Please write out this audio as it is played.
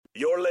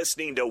You're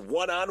listening to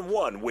One on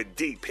One with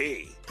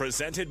DP,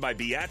 presented by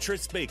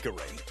Beatrice Bakery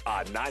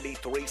on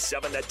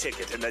 93.7 The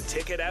Ticket and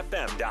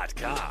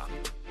theticketfm.com.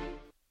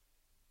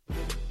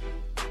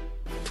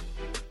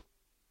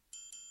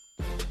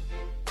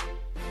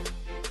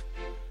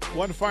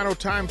 One final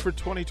time for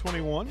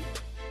 2021.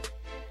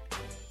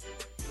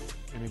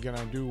 And again,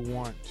 I do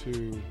want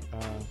to,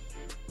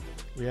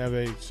 we have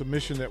a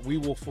submission that we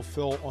will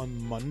fulfill on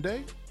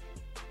Monday.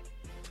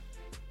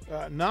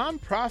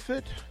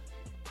 Nonprofit,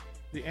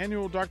 the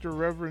annual Dr.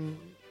 Reverend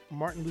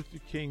Martin Luther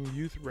King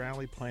Youth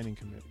Rally Planning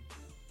Committee.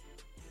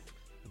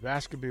 The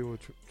VASC could be a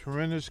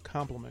tremendous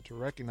compliment to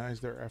recognize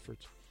their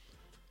efforts.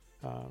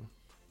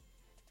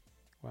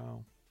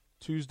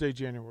 Tuesday,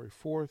 January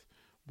 4th,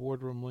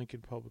 Boardroom Lincoln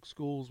Public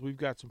Schools. We've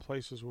got some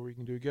places where we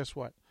can do. Guess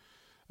what?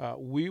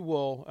 We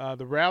will.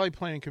 The Rally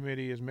Planning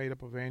Committee is made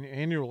up of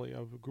annually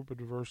of a group of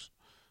diverse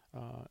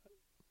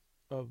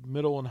of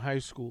middle and high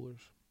schoolers.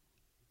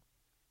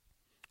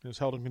 It is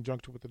held in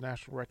conjunction with the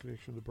national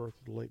recognition of the birth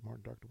of the late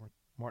Dr.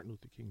 Martin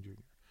Luther King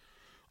Jr.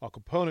 All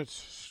components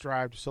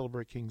strive to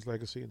celebrate King's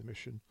legacy and the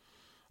mission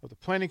of the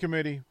Planning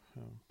Committee,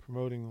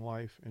 promoting the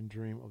life and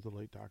dream of the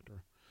late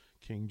Dr.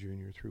 King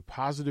Jr. through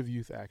positive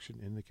youth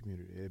action in the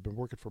community. They've been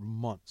working for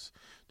months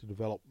to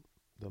develop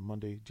the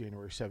Monday,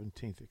 January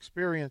 17th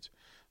experience.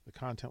 The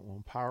content will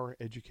empower,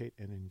 educate,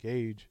 and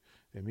engage.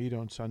 They meet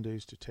on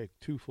Sundays to take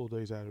 2 full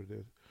days out of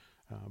the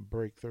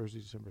break, Thursday,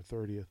 December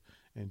 30th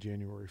and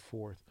January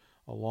 4th,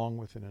 along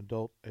with an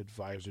adult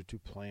advisor to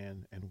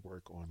plan and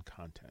work on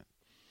content.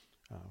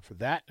 For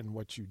that and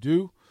what you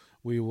do,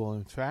 we will,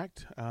 in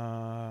fact,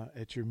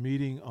 at your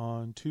meeting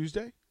on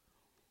Tuesday,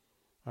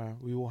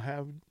 we will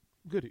have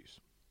goodies.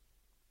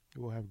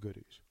 We will have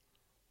goodies.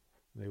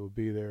 They will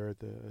be there at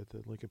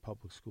the Lincoln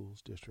Public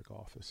Schools District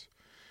Office,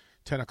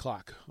 10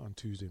 o'clock on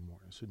Tuesday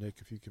morning. So, Nick,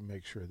 if you can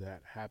make sure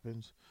that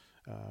happens,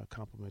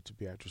 compliment to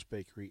Beatrice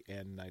Bakery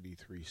and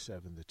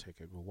 93.7 The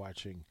Ticket. We're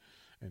watching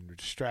and we're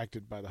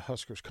distracted by the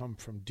Huskers come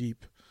from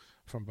deep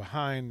from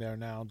behind. They're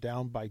now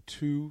down by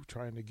 2,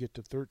 trying to get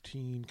to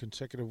 13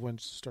 consecutive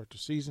wins to start the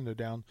season. They're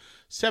down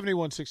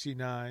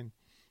 71-69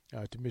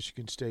 to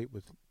Michigan State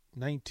with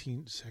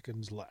 19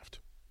 seconds left.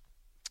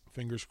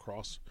 Fingers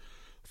crossed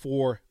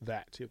for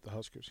that. See if the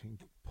Huskers can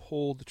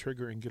pull the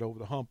trigger and get over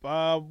the hump.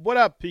 What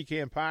up,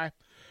 Pecan Pie?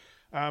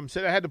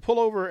 Said I had to pull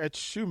over at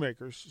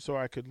Shoemakers so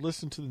I could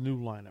listen to the new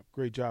lineup.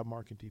 Great job,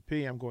 Mark and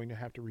DP. I'm going to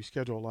have to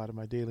reschedule a lot of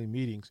my daily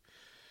meetings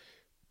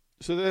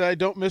so that I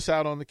don't miss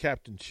out on the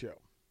captain's show.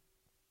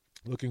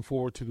 Looking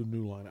forward to the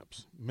new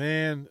lineups.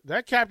 Man,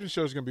 that captain's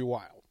show is going to be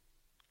wild.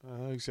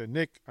 Like I said,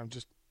 Nick, I'm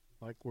just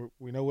like,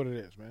 we know what it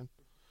is, man.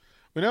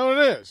 We know what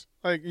it is.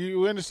 Like,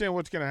 you understand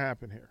what's going to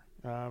happen here.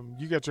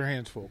 You got your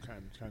hands full,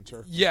 kind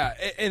sir. Yeah,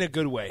 in a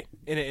good way,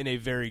 in a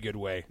very good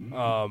way.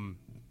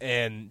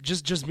 And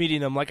just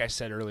meeting them, like I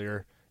said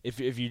earlier, if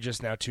you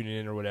just now tuning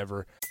in or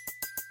whatever.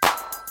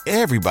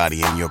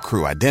 Everybody in your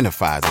crew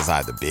identifies as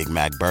either Big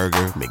Mac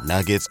Burger,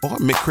 McNuggets, or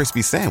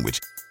McCrispy Sandwich,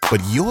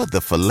 but you're the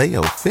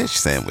Filet-O-Fish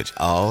Sandwich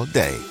all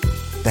day.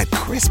 That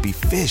crispy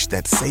fish,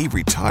 that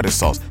savory tartar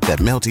sauce, that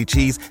melty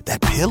cheese,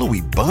 that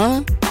pillowy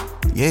bun.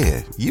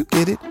 Yeah, you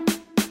get it.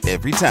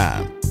 Every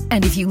time.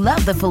 And if you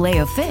love the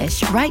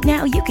Filet-O-Fish, right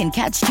now you can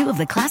catch 2 of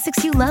the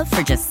classics you love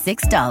for just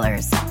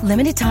 $6.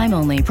 Limited time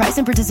only. Price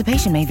and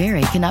participation may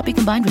vary. Cannot be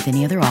combined with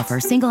any other offer.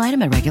 Single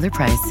item at regular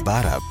price.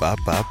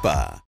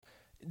 Ba-da-ba-ba-ba.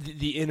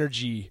 The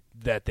energy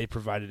that they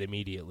provided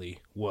immediately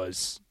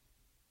was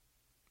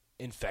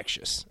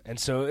infectious. And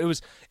so it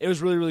was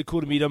really, really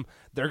cool to meet them.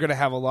 They're going to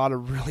have a lot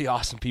of really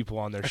awesome people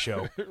on their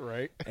show.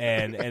 Right.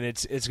 And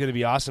it's going to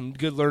be awesome.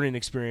 Good learning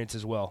experience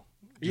as well.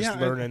 Just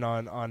learning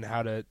on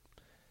how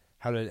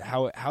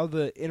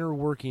the inner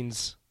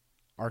workings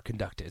are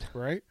conducted.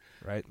 Right.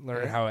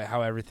 Learn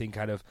how everything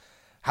kind of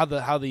how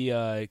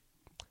the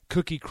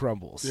cookie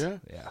crumbles. Yeah.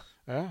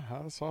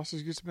 How the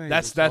sausage gets made.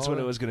 That's what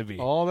it was going to be.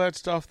 All that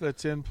stuff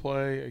that's in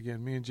play.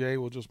 Again, me and Jay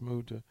will just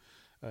move to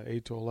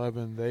 8 to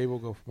 11. They will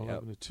go from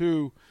 11 to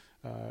 2.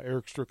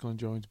 Eric Strickland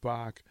joins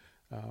Bach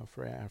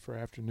for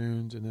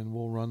afternoons, and then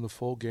we'll run the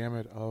full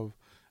gamut of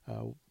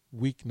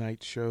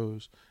weeknight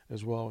shows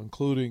as well,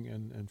 including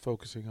and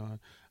focusing on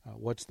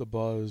What's the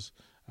Buzz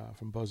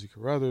from Buzzy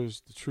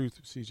Carruthers, The Truth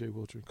with C.J.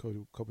 Wilcher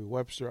and Kobe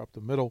Webster up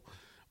the middle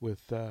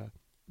with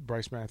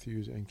Bryce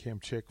Matthews and Cam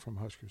Chick from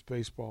Huskers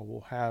Baseball.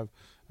 We'll have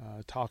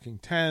Talking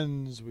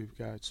Tens. We've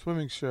got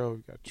swimming show.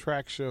 We've got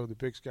track show the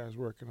Big Sky's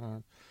working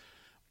on.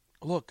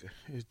 Look,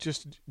 it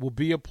just will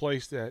be a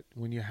place that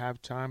when you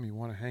have time, you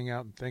want to hang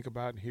out and think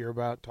about and hear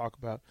about, talk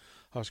about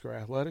Husker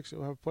athletics,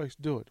 you'll have a place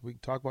to do it. We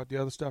can talk about the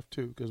other stuff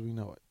too because we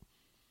know it.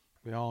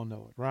 We all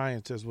know it.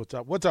 Ryan says, what's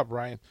up? What's up,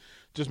 Ryan?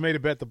 Just made a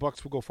bet the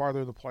Bucs will go farther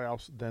in the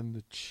playoffs than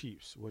the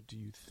Chiefs. What do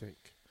you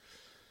think?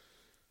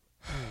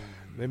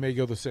 They may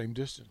go the same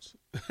distance.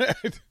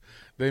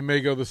 They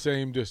may go the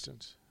same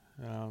distance.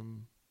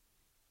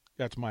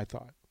 That's my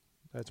thought.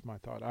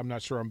 I'm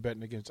not sure I'm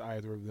betting against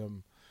either of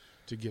them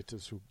to get to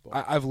the Super Bowl.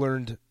 I've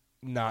learned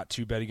not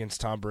to bet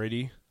against Tom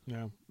Brady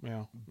Yeah.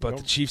 But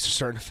the Chiefs are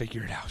starting to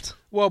figure it out.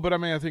 Well, but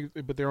I think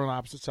they're on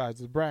opposite sides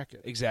of the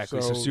bracket.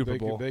 Exactly. So Super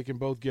Bowl. They can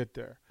both get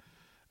there.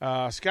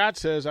 Scott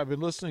says, I've been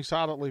listening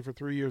solidly for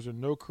 3 years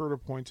and no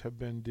Curta points have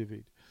been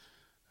divvied.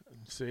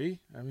 See?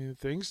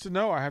 Things to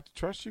know. I have to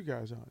trust you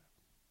guys on it.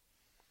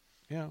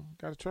 Yeah,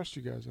 got to trust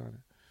you guys on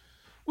it.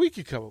 We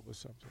could come up with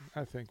something.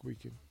 I think we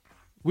can.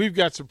 We've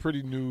got some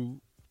pretty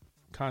new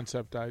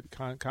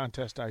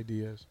contest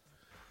ideas.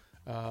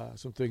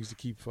 Some things to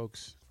keep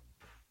folks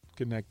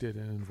connected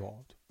and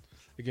involved.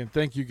 Again,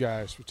 thank you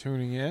guys for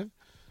tuning in.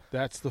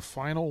 That's the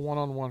final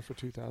one-on-one for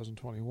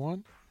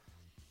 2021.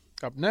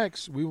 Up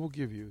next, we will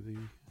give you the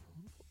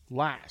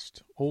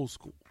last old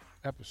school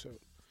episode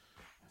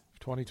of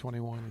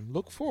 2021 and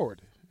look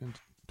forward in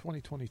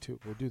 2022.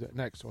 We'll do that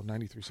next on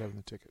 93.7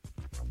 The Ticket.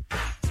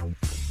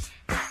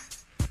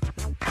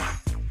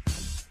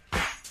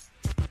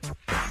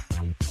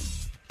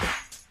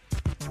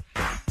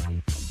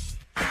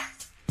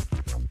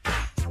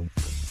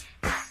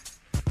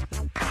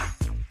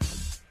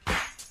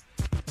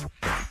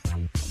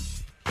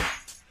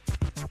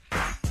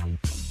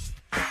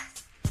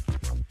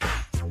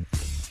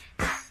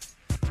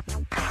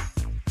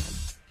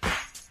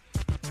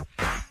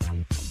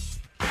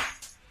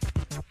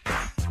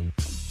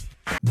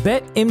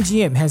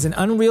 BetMGM has an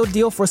unreal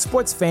deal for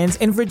sports fans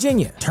in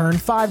Virginia. Turn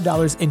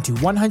 $5 into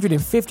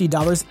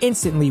 $150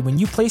 instantly when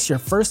you place your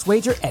first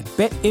wager at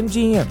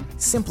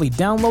BetMGM. Simply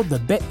download the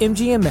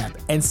BetMGM app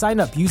and sign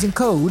up using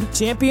code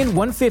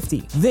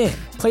Champion150. Then,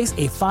 place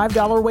a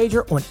 $5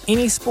 wager on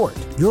any sport.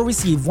 You'll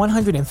receive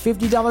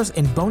 $150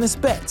 in bonus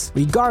bets,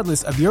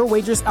 regardless of your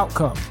wager's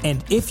outcome.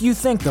 And if you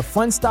think the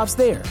fun stops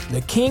there,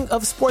 the king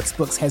of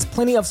sportsbooks has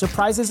plenty of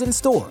surprises in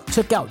store.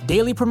 Check out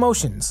daily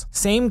promotions,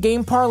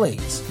 same-game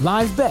parlays,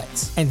 live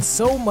bets, and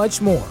so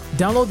much more.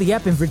 Download the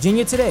app in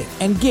Virginia today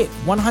and get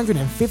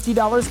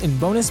 $150 in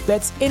bonus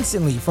bets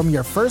instantly from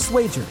your first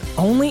wager.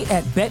 Only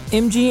at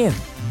BetMGM.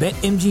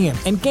 BetMGM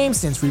and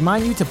GameSense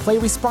remind you to play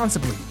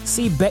responsibly.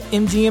 See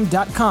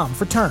BetMGM.com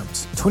for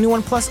terms.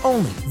 21 plus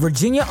only.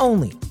 Virginia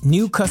only.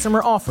 New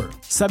customer offer.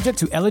 Subject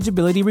to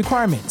eligibility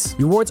requirements.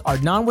 Rewards are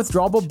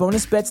non-withdrawable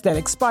bonus bets that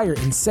expire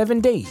in 7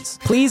 days.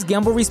 Please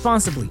gamble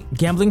responsibly.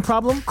 Gambling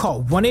problem?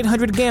 Call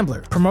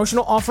 1-800-GAMBLER.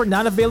 Promotional offer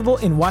not available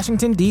in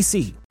Washington, D.C.